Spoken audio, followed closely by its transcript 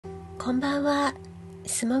こんばんは。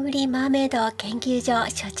素潜りマーメイド研究所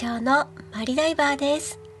所長のマリダイバーで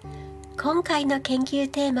す。今回の研究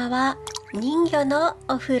テーマは人魚の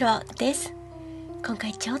お風呂です。今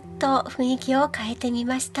回ちょっと雰囲気を変えてみ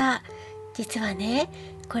ました。実はね、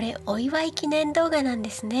これお祝い記念動画なんで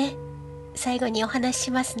すね。最後にお話し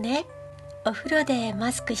しますね。お風呂で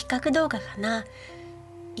マスク比較動画かな。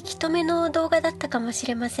息止めの動画だったかもし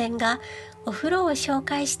れませんが、お風呂を紹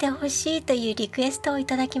介してほしいというリクエストをい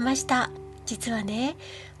ただきました。実はね、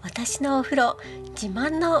私のお風呂自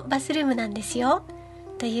慢のバスルームなんですよ。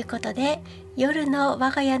ということで、夜の我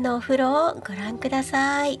が家のお風呂をご覧くだ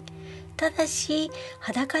さい。ただし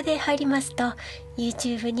裸で入りますと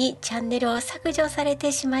YouTube にチャンネルを削除され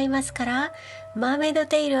てしまいますから、マーメイド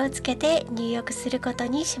テールをつけて入浴すること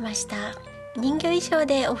にしました。人魚衣装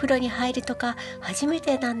でお風呂に入るとか初め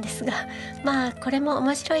てなんですが、これも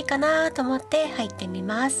面白いかなと思って入ってみ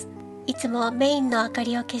ます。いつもメインの明か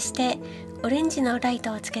りを消してオレンジのライ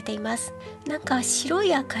トをつけています。なんか白い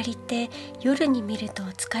明かりって夜に見ると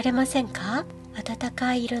疲れませんか？暖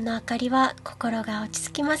かい色の明かりは心が落ち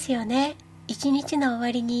着きますよね。一日の終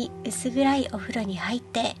わりに薄暗いお風呂に入っ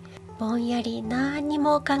てぼんやり何に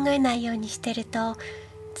も考えないようにしてると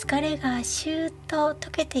疲れがシューッと溶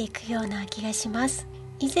けていくような気がします。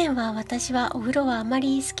以前は私はお風呂はあま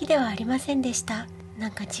り好きではありませんでした。な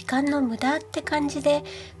んか時間の無駄って感じで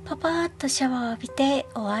パパーッとシャワーを浴びて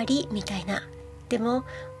終わりみたいな。でも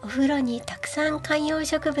お風呂にたくさん観葉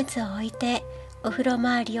植物を置いてお風呂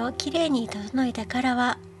周りをきれいに整えたから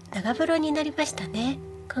は長風呂になりましたね。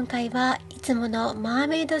今回はいつものマー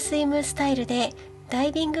メイドスイムスタイルでダ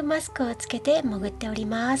イビングマスクをつけて潜っており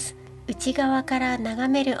ます。内側から眺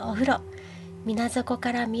めるお風呂、水底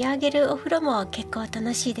から見上げるお風呂も結構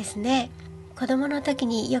楽しいですね。子供の時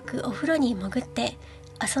によくお風呂に潜って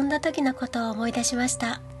遊んだ時のことを思い出しまし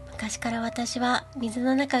た。昔から私は水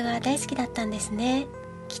の中が大好きだったんですね。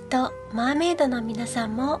きっとマーメイドの皆さ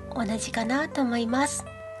んも同じかなと思います。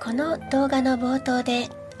この動画の冒頭で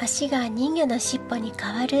足が人魚の尻尾に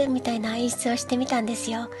変わるみたいな演出をしてみたんで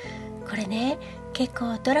すよ。これね、結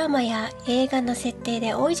構ドラマや映画の設定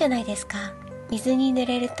で多いじゃないですか。水に濡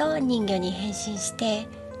れると人魚に変身して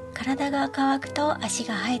体が乾くと足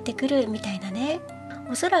が生えてくるみたいなね。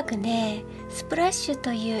おそらくね、スプラッシュ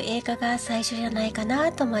という映画が最初じゃないか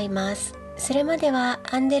なと思います。それまでは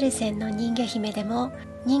アンデルセンの人魚姫でも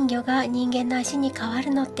人魚が人間の足に変わ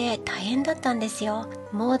るのって大変だったんですよ。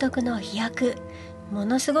猛毒の飛躍、も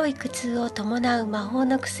のすごい苦痛を伴う魔法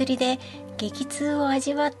の薬で激痛を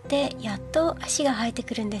味わってやっと足が生えて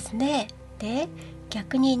くるんですね。で、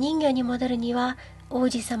逆に人魚に戻るには王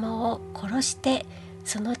子様を殺して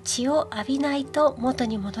その血を浴びないと元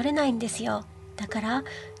に戻れないんですよ。だから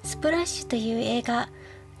スプラッシュという映画、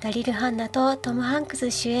ダリル・ハンナとトム・ハンクス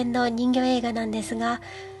主演の人魚映画なんですが、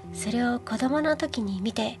それを子供の時に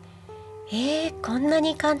見て、こんな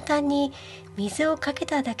に簡単に水をかけ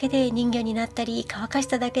ただけで人魚になったり乾かし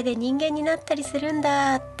ただけで人間になったりするん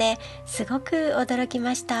だってすごく驚き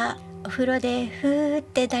ました。お風呂でふーっ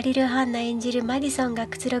てダリル・ハンナ演じるマディソンが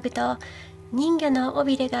くつろぐと人魚の尾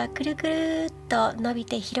びれがくるくるっと伸び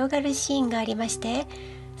て広がるシーンがありまして、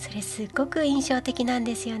それすっごく印象的なん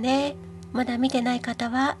ですよね。まだ見てない方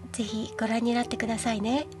はぜひご覧になってください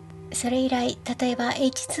ね。それ以来、例えば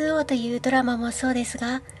H2O というドラマもそうです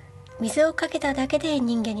が、水をかけただけで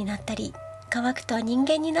人魚になったり乾くと人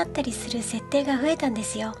間になったりする設定が増えたんで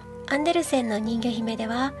すよ。アンデルセンの人魚姫で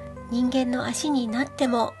は人間の足になって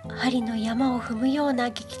も針の山を踏むような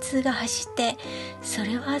激痛が走って、そ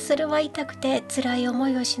れは痛くて辛い思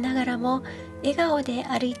いをしながらも笑顔で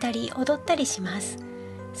歩いたり踊ったりします。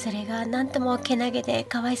それがなんともけなげで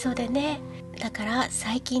かわいそうでね。だから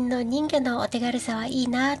最近の人魚のお手軽さはいい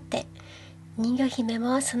なって、人魚姫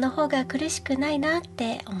もその方が苦しくないなっ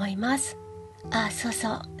て思います。そうそ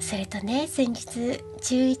う、それとね、先日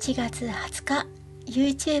11月20日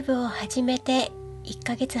YouTube を始めて1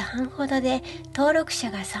ヶ月半ほどで登録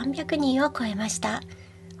者が300人を超えました。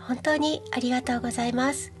本当にありがとうござい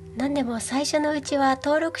ます。何でも最初のうちは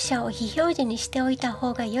登録者を非表示にしておいた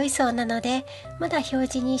方が良いそうなので、まだ表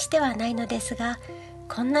示にしてはないのですが、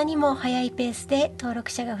こんなにも早いペースで登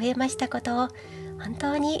録者が増えましたことを本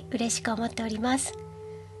当に嬉しく思っております。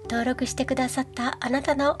登録してくださったあな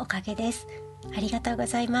たのおかげです。ありがとうご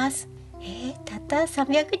ざいます。たった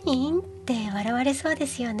300人って笑われそうで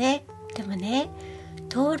すよね。でもね、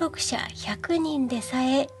登録者100人でさ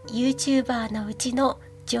え YouTuber のうちの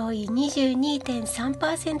上位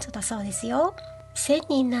 22.3% だそうですよ。1000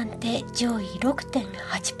人なんて上位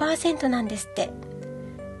 6.8% なんですって。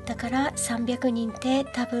だから300人って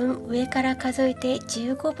多分上から数えて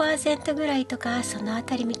 15% ぐらいとかそのあ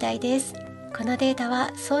たりみたいです。このデータ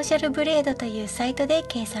はソーシャルブレードというサイトで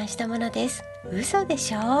計算したものです。嘘で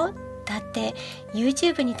しょ？だって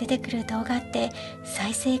YouTube に出てくる動画って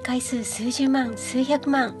再生回数数十万数百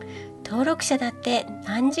万、登録者だって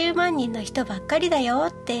何十万人の人ばっかりだよ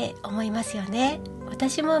って思いますよね。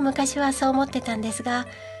私も昔はそう思ってたんですが、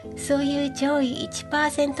そういう上位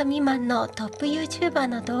 1% 未満のトップ YouTuber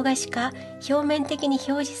の動画しか表面的に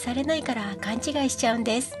表示されないから勘違いしちゃうん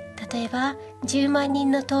です。例えば10万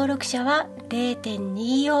人の登録者は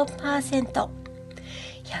 0.24%、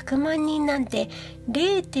100万人なんて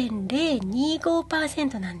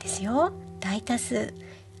 0.025% なんですよ。大多数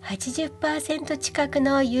 80% 近く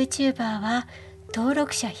の YouTuber は登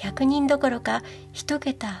録者100人どころか1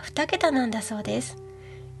桁2桁なんだそうです。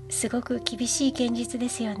すごく厳しい現実で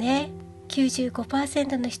すよね。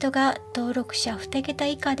 95% の人が登録者2桁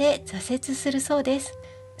以下で挫折するそうです。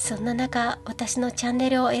そんな中、私のチャンネ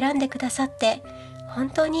ルを選んでくださって本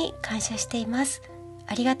当に感謝しています。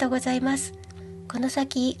ありがとうございます。この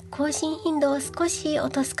先更新頻度を少し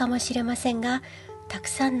落とすかもしれませんが、たく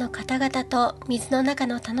さんの方々と水の中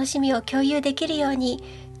の楽しみを共有できるように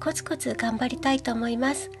コツコツ頑張りたいと思い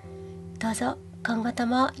ます。どうぞ今後と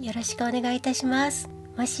もよろしくお願いいたします。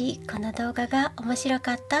もしこの動画が面白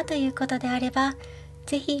かったということであれば、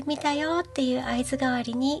ぜひ見たよっていう合図代わ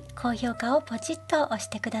りに高評価をポチッと押し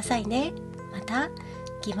てくださいね。また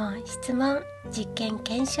疑問、質問、実験、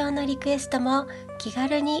検証のリクエストも気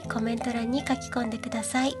軽にコメント欄に書き込んでくだ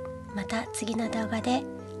さい。また次の動画で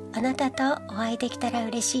あなたとお会いできたら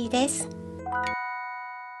嬉しいです。